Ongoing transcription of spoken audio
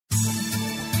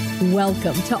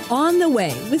Welcome to On the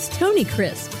Way with Tony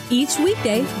Crisp. Each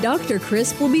weekday, Dr.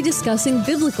 Crisp will be discussing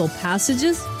biblical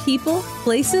passages, people,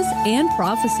 places, and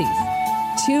prophecies.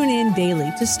 Tune in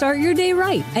daily to start your day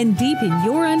right and deepen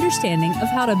your understanding of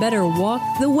how to better walk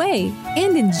the way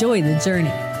and enjoy the journey.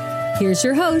 Here's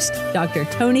your host, Dr.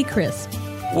 Tony Crisp.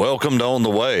 Welcome to On the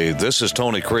Way. This is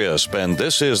Tony Crisp, and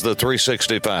this is the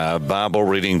 365 Bible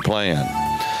Reading Plan.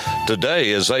 Today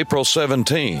is April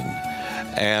 17,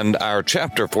 and our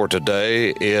chapter for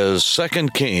today is 2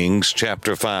 Kings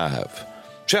chapter 5.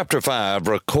 Chapter 5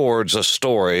 records a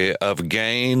story of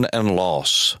gain and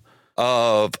loss,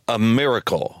 of a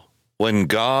miracle when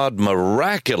God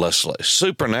miraculously,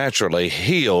 supernaturally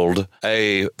healed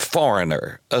a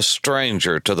foreigner, a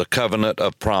stranger to the covenant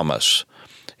of promise.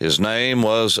 His name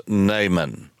was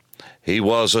Naaman. He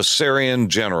was a Syrian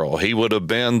general. He would have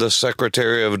been the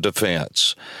Secretary of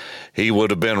Defense. He would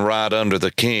have been right under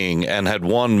the king and had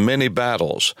won many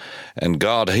battles, and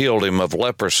God healed him of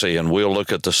leprosy, and we'll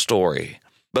look at the story.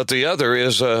 But the other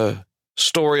is a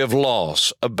story of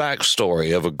loss, a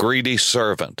backstory of a greedy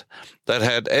servant that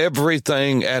had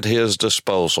everything at his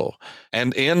disposal,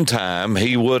 and in time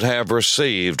he would have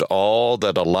received all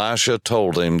that Elisha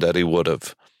told him that he would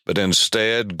have. But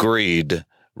instead, greed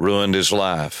ruined his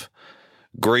life.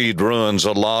 Greed ruins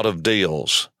a lot of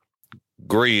deals.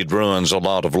 Greed ruins a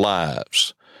lot of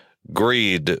lives.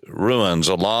 Greed ruins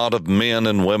a lot of men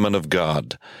and women of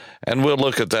God. And we'll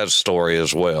look at that story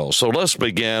as well. So let's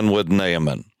begin with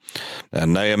Naaman.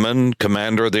 And Naaman,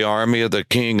 commander of the army of the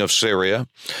king of Syria.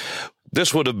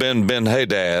 This would have been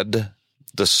Ben-Hadad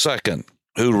II,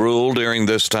 who ruled during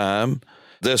this time.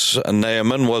 This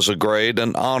Naaman was a great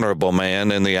and honorable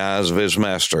man in the eyes of his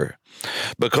master,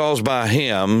 because by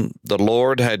him the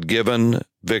Lord had given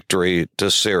victory to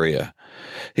Syria.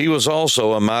 He was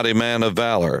also a mighty man of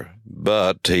valor,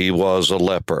 but he was a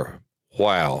leper.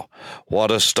 Wow,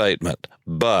 what a statement.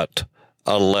 But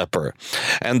a leper.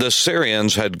 And the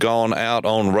Syrians had gone out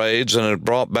on raids and had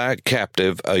brought back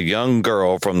captive a young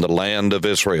girl from the land of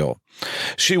Israel.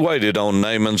 She waited on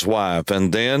Naaman's wife,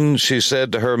 and then she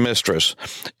said to her mistress,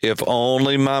 "If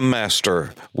only my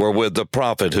master were with the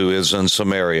prophet who is in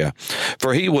Samaria,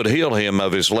 for he would heal him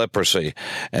of his leprosy."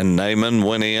 And Naaman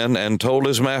went in and told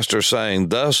his master, saying,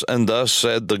 "Thus and thus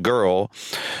said the girl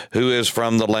who is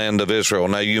from the land of Israel."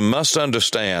 Now you must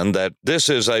understand that this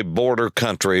is a border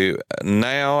country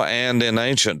now and in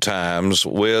ancient times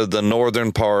with the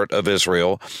northern part of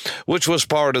Israel, which was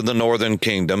part of the northern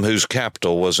kingdom, whose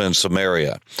capital was in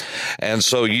Samaria. And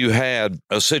so you had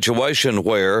a situation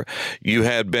where you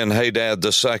had Ben-Hadad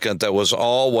II that was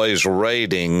always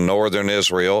raiding northern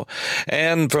Israel,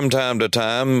 and from time to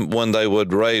time, when they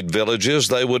would raid villages,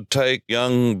 they would take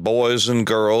young boys and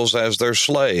girls as their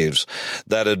slaves.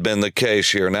 That had been the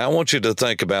case here. Now, I want you to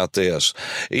think about this.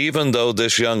 Even though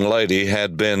this young lady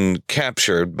had been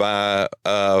captured by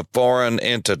a foreign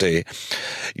entity,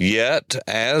 yet,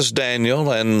 as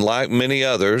Daniel and like many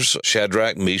others,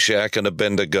 Shadrach, Meshach, and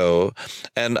Abednego,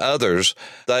 and others,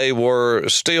 they were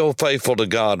still faithful to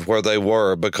God where they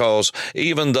were, because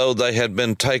even though they had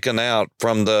been taken out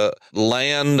from the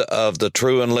land of the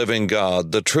true and living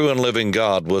God, the true and living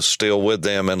God was still with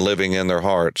them and living in their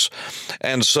hearts.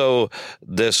 And so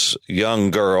this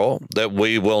young girl, that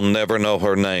we will never know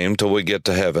her name till we get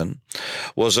to heaven,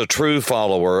 was a true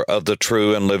follower of the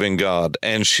true and living God.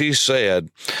 And she said,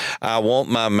 "I want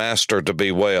my master to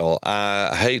be well.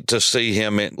 I hate to see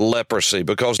him in leprosy,"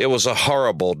 because it was a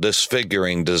horrible,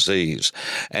 disfiguring disease.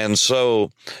 And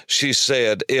so she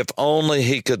said, if only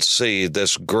he could see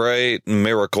this great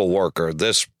miracle worker,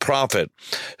 this prophet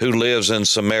who lives in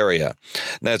Samaria.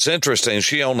 Now, it's interesting,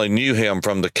 she only knew him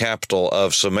from the capital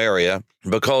of Samaria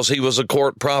because he was a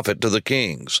court prophet to the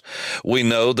kings. We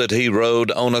know that he rode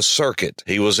on a circuit.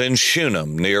 He was in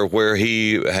Shunem, near where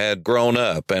he had grown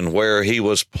up and where he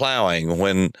was plowing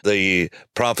when the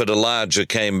prophet Elijah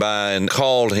came by and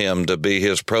called him to be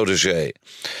his protege.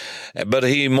 But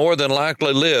he more than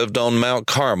likely lived on Mount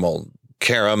Carmel,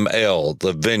 Carmel,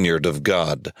 the vineyard of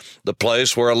God, the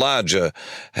place where Elijah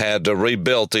had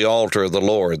rebuilt the altar of the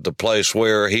Lord, the place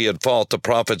where he had fought the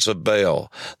prophets of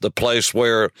Baal, the place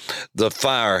where the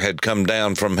fire had come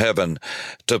down from heaven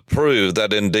to prove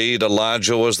that indeed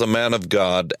Elijah was the man of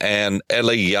God, and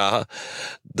Eliah,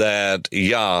 that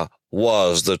Yah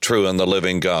was the true and the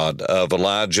living God of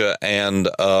Elijah and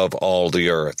of all the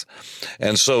earth.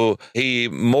 And so he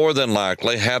more than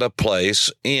likely had a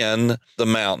place in the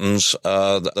mountains,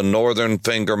 the northern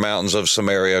finger mountains of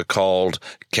Samaria, called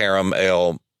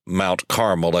Carmel, Mount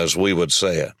Carmel, as we would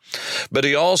say it. But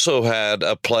he also had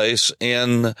a place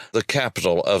in the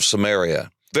capital of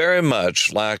Samaria. very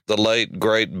much like the late,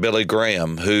 great Billy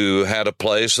Graham, who had a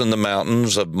place in the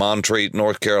mountains of Montreat,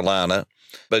 North Carolina,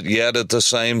 but yet at the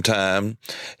same time,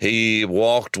 he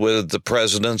walked with the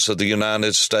presidents of the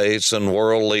United States and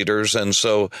world leaders. And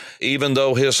so even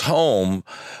though his home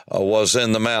was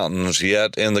in the mountains,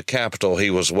 yet in the capital, he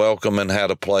was welcome and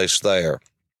had a place there.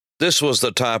 This was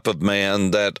the type of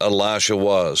man that Elisha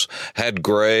was, had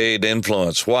great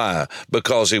influence. Why?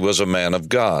 Because he was a man of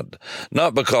God,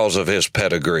 not because of his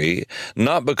pedigree,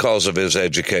 not because of his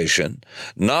education,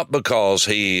 not because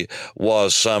he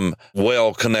was some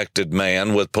well-connected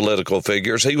man with political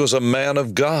figures. He was a man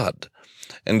of God.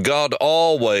 And God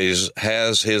always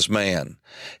has his man.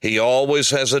 He always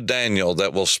has a Daniel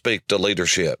that will speak to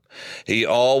leadership. He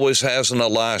always has an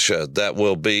Elisha that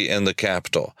will be in the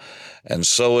capital. And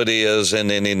so it is in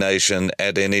any nation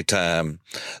at any time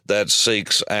that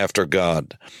seeks after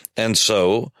God. And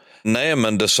so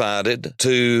Naaman decided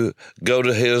to go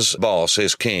to his boss,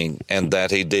 his king, and that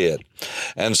he did.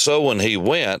 And so when he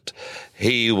went,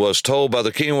 he was told by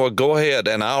the king, well, go ahead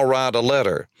and I'll write a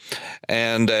letter.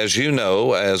 And as you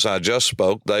know, as I just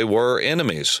spoke, they were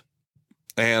enemies,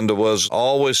 and was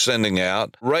always sending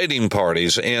out raiding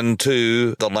parties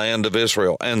into the land of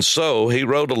Israel. And so he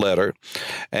wrote a letter,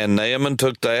 and Naaman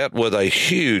took that with a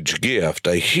huge gift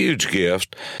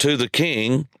to the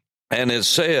king. And it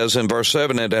says in verse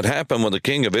 7, it had happened when the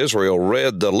king of Israel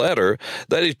read the letter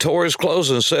that he tore his clothes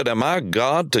and said, am I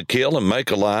God to kill and make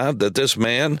alive, that this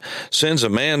man sends a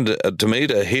man to me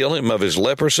to heal him of his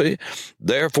leprosy?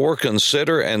 Therefore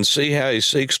consider and see how he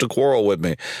seeks to quarrel with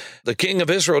me. The king of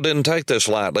Israel didn't take this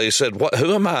lightly. He said,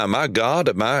 who am I? Am I God?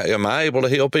 Am I able to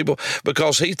heal people?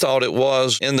 Because he thought it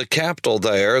was in the capital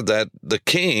there that the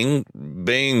king,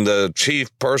 being the chief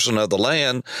person of the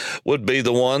land, would be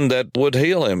the one that would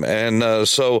heal him. And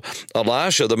so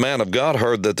Elisha, the man of God,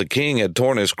 heard that the king had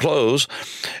torn his clothes,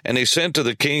 and he sent to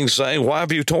the king saying, why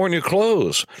have you torn your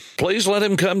clothes? Please let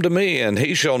him come to me, and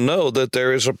he shall know that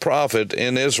there is a prophet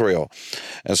in Israel.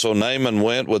 And so Naaman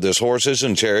went with his horses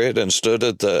and chariot and stood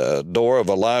at the door of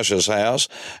Elisha's house,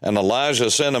 and Elijah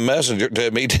sent a messenger to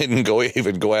him. He didn't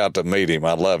even go out to meet him.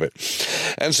 I love it.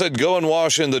 And said, go and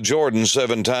wash in the Jordan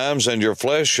 7 times, and your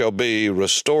flesh shall be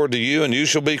restored to you, and you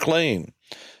shall be clean.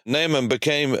 Naaman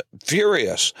became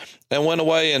furious and went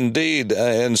away indeed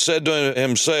and said to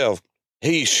himself,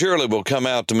 he surely will come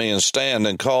out to me and stand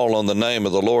and call on the name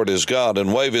of the Lord his God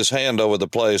and wave his hand over the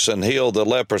place and heal the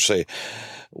leprosy.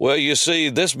 Well, you see,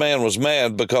 this man was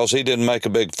mad because he didn't make a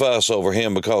big fuss over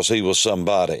him because he was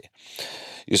somebody.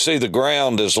 You see, the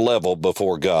ground is level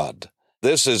before God.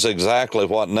 This is exactly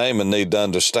what Naaman needed to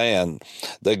understand,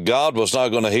 that God was not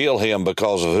going to heal him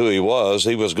because of who he was.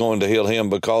 He was going to heal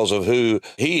him because of who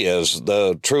he is,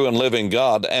 the true and living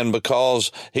God, and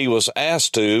because he was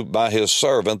asked to by his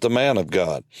servant, the man of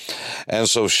God. And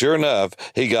so sure enough,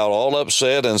 he got all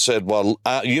upset and said, well,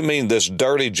 you mean this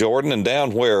dirty Jordan? And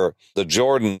down where the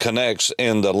Jordan connects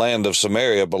in the land of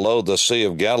Samaria below the Sea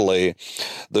of Galilee,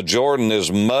 the Jordan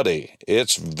is muddy.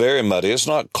 It's very muddy. It's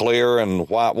not clear and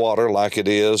white water like it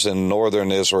is in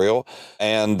northern Israel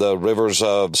and the rivers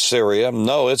of Syria.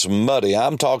 No, it's muddy.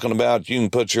 I'm talking about you can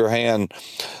put your hand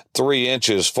 3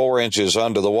 inches, 4 inches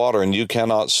under the water and you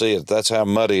cannot see it. That's how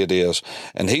muddy it is.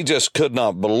 And he just could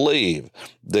not believe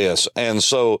this. And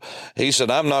so he said,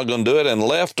 I'm not going to do it, and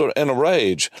left in a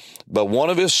rage. But one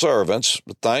of his servants,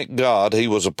 thank God he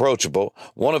was approachable,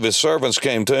 one of his servants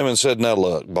came to him and said, now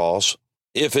look, boss,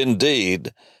 if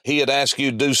indeed he had asked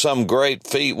you to do some great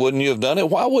feat, wouldn't you have done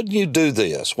it? Why wouldn't you do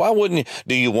this? Why wouldn't you?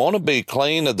 Do you want to be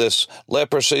clean of this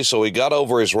leprosy? So he got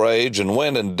over his rage and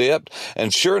went and dipped.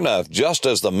 And sure enough, just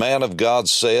as the man of God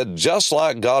said, just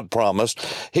like God promised,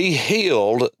 he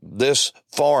healed this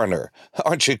foreigner.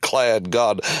 Aren't you glad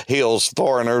God heals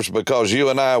foreigners? Because you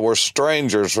and I were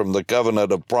strangers from the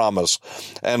covenant of promise.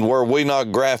 And were we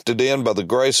not grafted in by the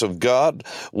grace of God,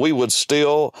 we would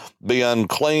still be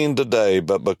unclean today.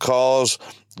 But because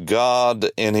God,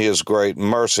 in his great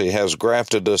mercy, has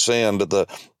grafted us into the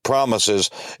promises,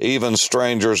 even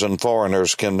strangers and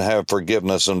foreigners can have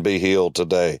forgiveness and be healed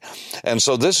today. And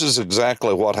so this is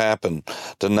exactly what happened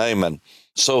to Naaman.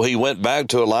 So he went back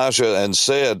to Elisha and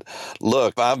said,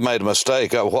 look, I've made a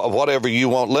mistake. Whatever you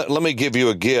want, let me give you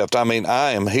a gift. I mean,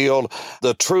 I am healed.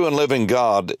 The true and living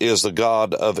God is the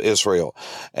God of Israel,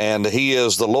 and he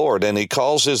is the Lord, and he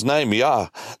calls his name Yah.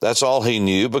 That's all he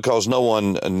knew, because no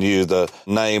one knew the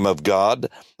name of God,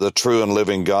 the true and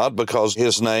living God, because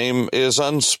his name is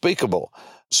unspeakable.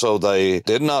 So they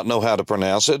did not know how to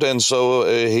pronounce it. And so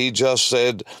he just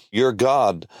said, your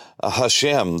God,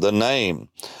 Hashem, the name,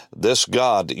 this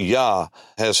God, Yah,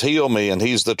 has healed me, and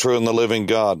he's the true and the living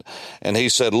God. And he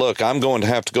said, look, I'm going to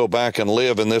have to go back and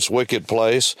live in this wicked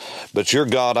place, but your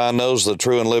God I know is the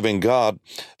true and living God.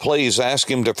 Please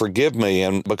ask him to forgive me,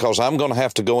 and because I'm going to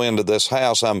have to go into this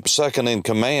house. I'm second in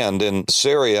command in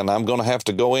Syria, and I'm going to have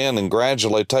to go in and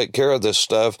gradually take care of this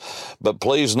stuff. But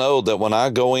please know that when I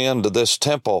go into this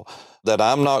temple, that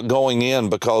I'm not going in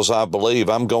because I believe.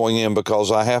 I'm going in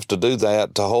because I have to do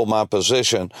that to hold my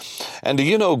position. And do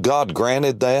you know God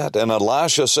granted that? And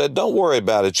Elisha said, don't worry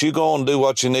about it. You go and do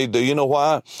what you need to do. You know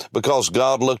why? Because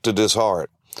God looked at his heart.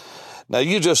 Now,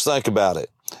 you just think about it.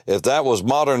 If that was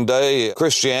modern day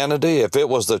Christianity, if it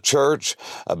was the church,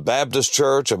 a Baptist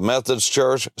church, a Methodist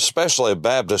church, especially a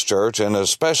Baptist church, and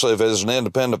especially if it's an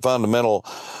independent fundamental,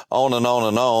 on and on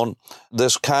and on,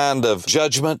 this kind of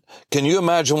judgment, can you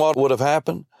imagine what would have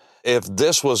happened if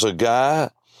this was a guy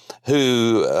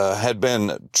who had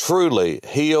been truly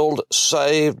healed,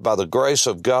 saved by the grace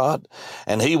of God,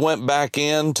 and he went back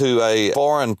into a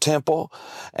foreign temple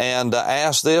and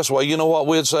asked this? Well, you know what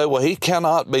we'd say? Well, he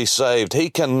cannot be saved. He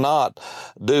cannot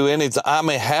do anything. I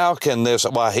mean, how can this?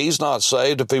 Well, he's not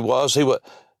saved. If he was, he would.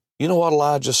 You know what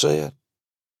Elijah said?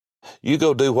 You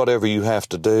go do whatever you have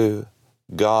to do.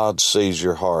 God sees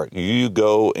your heart. You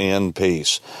go in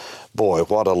peace. Boy,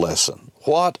 what a lesson.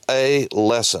 What a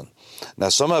lesson. Now,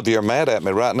 some of you are mad at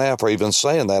me right now for even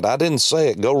saying that. I didn't say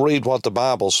it. Go read what the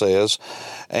Bible says.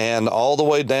 And all the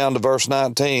way down to verse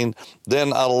 19,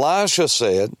 then Elisha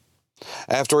said,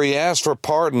 after he asked for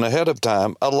pardon ahead of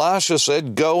time, Elisha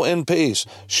said, go in peace.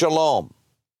 Shalom.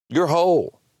 You're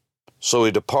whole. So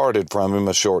he departed from him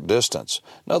a short distance.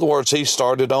 In other words, he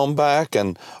started on back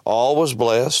and all was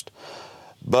blessed.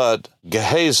 But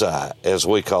Gehazi, as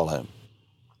we call him,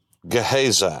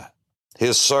 Gehazi,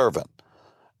 his servant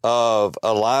of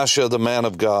Elisha, the man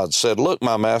of God, said, look,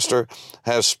 my master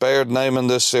has spared Naaman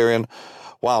this Syrian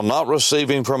while not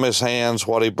receiving from his hands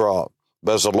what he brought.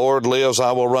 But as the Lord lives,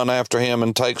 I will run after him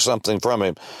and take something from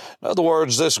him. In other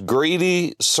words, this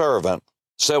greedy servant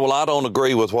said, well, I don't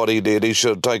agree with what he did. He should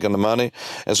have taken the money.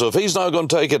 And so if he's not going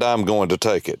to take it, I'm going to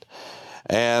take it.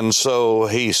 And so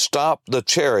he stopped the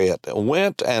chariot,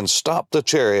 went and stopped the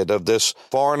chariot of this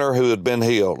foreigner who had been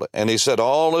healed. And he said,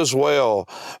 all is well.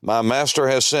 My master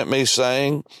has sent me,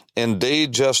 saying,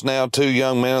 indeed, just now 2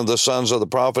 young men of the sons of the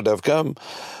prophet have come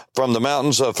from the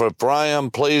mountains of Ephraim.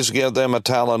 Please give them a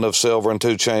talent of silver and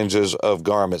 2 changes of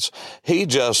garments. He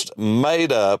just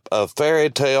made up a fairy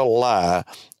tale lie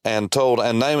and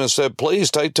Naaman said, please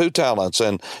take 2 talents.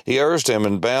 And he urged him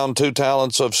and bound 2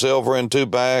 talents of silver in 2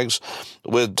 bags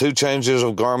with 2 changes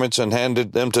of garments and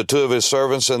handed them to 2 of his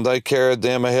servants, and they carried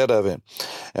them ahead of him.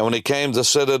 And when he came to the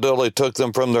citadel, he took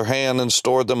them from their hand and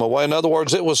stored them away. In other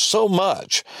words, it was so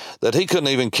much that he couldn't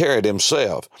even carry it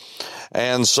himself.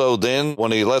 And so then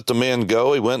when he let the men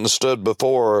go, he went and stood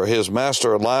before his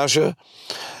master Elisha.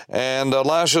 And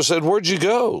Elisha said, where'd you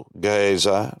go,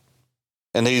 Gehazi?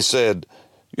 And he said,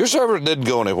 your servant didn't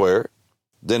go anywhere.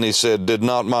 Then he said, did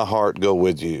not my heart go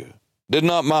with you? Did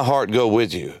not my heart go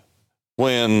with you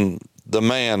when the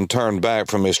man turned back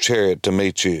from his chariot to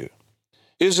meet you?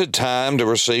 Is it time to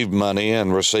receive money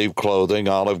and receive clothing,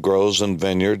 olive groves and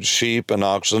vineyards, sheep and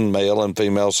oxen, male and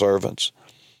female servants?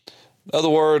 In other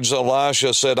words,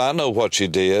 Elisha said, I know what you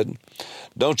did.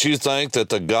 Don't you think that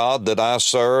the God that I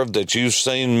serve, that you've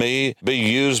seen me be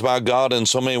used by God in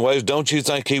so many ways, don't you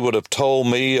think he would have told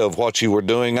me of what you were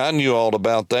doing? I knew all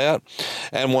about that.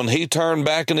 And when he turned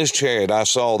back in his chariot, I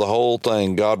saw the whole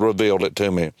thing. God revealed it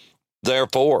to me.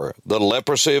 Therefore, the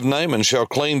leprosy of Naaman shall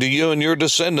cling to you and your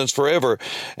descendants forever.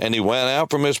 And he went out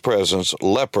from his presence,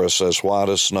 leprous as white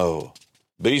as snow.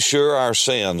 Be sure our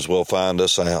sins will find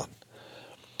us out.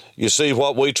 You see,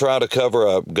 what we try to cover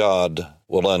up, God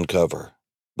will uncover.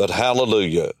 But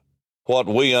hallelujah, what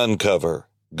we uncover,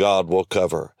 God will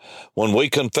cover. When we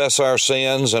confess our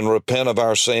sins and repent of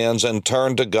our sins and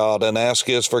turn to God and ask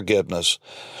his forgiveness,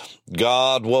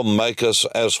 God will make us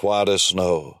as white as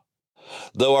snow.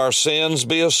 Though our sins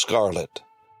be as scarlet,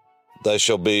 they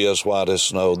shall be as white as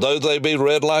snow. Though they be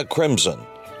red like crimson,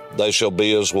 they shall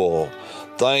be as wool.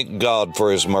 Thank God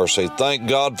for his mercy. Thank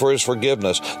God for his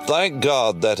forgiveness. Thank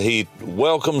God that he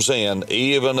welcomes in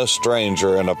even a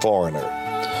stranger and a foreigner.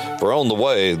 For On the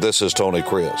Way, this is Tony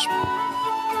Crisp.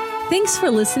 Thanks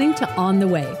for listening to On the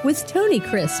Way with Tony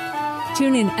Crisp.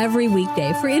 Tune in every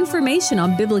weekday for information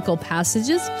on biblical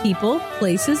passages, people,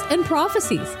 places, and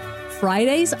prophecies.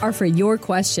 Fridays are for your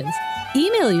questions.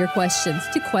 Email your questions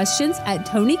to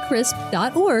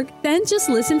questions@tonycrisp.org, then just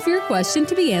listen for your question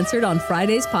to be answered on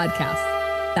Friday's podcast.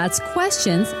 That's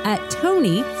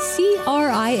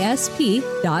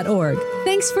questions@TonyCrisp.org.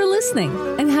 Thanks for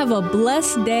listening and have a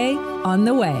blessed day on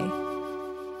the way.